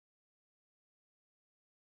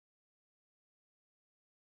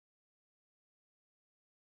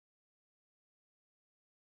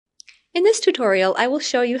In this tutorial, I will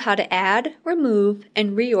show you how to add, remove,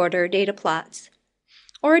 and reorder data plots.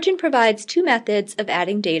 Origin provides two methods of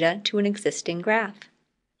adding data to an existing graph.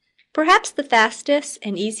 Perhaps the fastest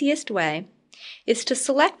and easiest way is to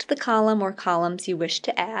select the column or columns you wish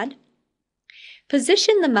to add,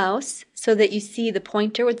 position the mouse so that you see the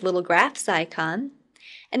pointer with little graphs icon,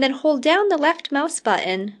 and then hold down the left mouse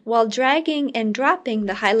button while dragging and dropping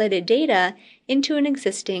the highlighted data into an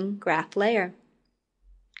existing graph layer.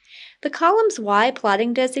 The column's Y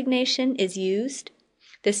plotting designation is used.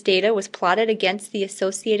 This data was plotted against the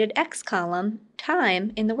associated X column,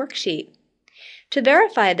 time, in the worksheet. To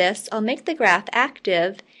verify this, I'll make the graph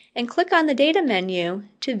active and click on the Data menu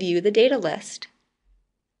to view the data list.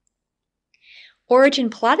 Origin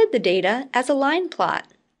plotted the data as a line plot,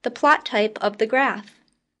 the plot type of the graph.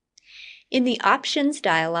 In the Options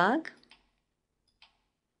dialog,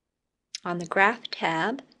 on the Graph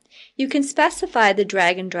tab, you can specify the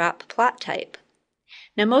drag and drop plot type.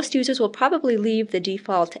 Now most users will probably leave the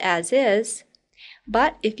default as is,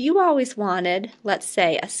 but if you always wanted, let's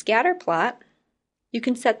say, a scatter plot, you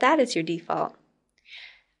can set that as your default.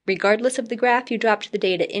 Regardless of the graph you dropped the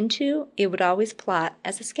data into, it would always plot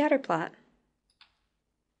as a scatter plot.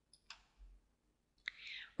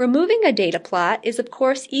 Removing a data plot is of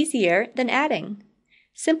course easier than adding.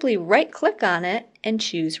 Simply right-click on it and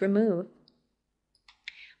choose Remove.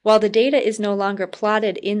 While the data is no longer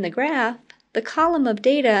plotted in the graph, the column of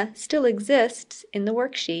data still exists in the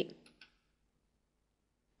worksheet.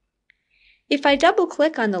 If I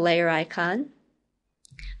double-click on the layer icon,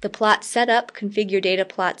 the Plot Setup Configure Data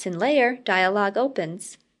Plots in Layer dialog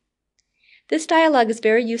opens. This dialog is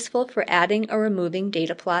very useful for adding or removing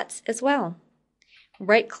data plots as well.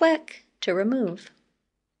 Right-click to remove.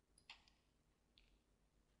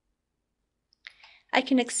 I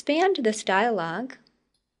can expand this dialog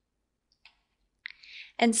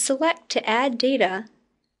and select to add data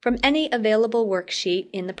from any available worksheet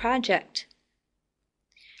in the project.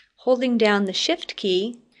 Holding down the Shift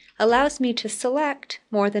key allows me to select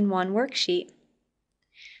more than one worksheet.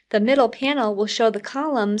 The middle panel will show the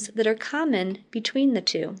columns that are common between the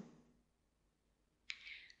two.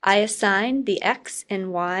 I assign the X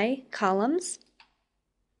and Y columns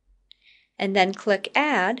and then click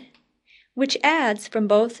Add, which adds from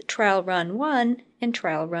both Trial Run 1 and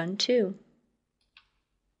Trial Run 2.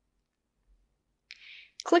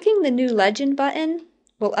 Clicking the New Legend button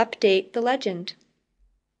will update the legend.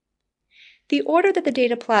 The order that the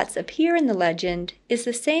data plots appear in the legend is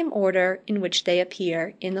the same order in which they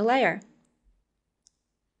appear in the layer.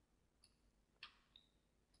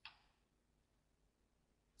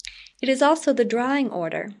 It is also the drawing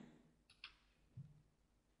order.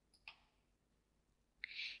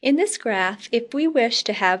 In this graph, if we wish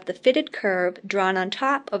to have the fitted curve drawn on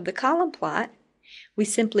top of the column plot, we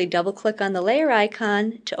simply double-click on the layer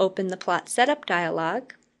icon to open the Plot Setup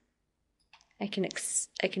dialog. I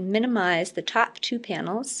can minimize the top two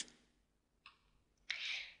panels,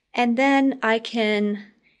 and then I can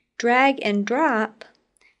drag and drop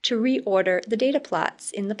to reorder the data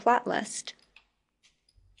plots in the plot list.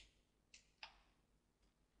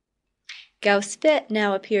 Gauss Fit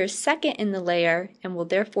now appears second in the layer and will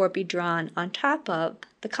therefore be drawn on top of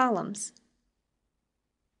the columns.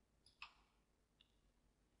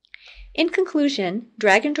 In conclusion,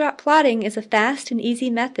 drag and drop plotting is a fast and easy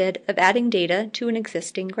method of adding data to an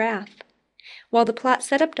existing graph, while the Plot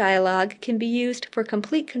Setup dialog can be used for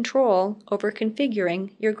complete control over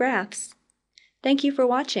configuring your graphs. Thank you for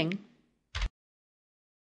watching.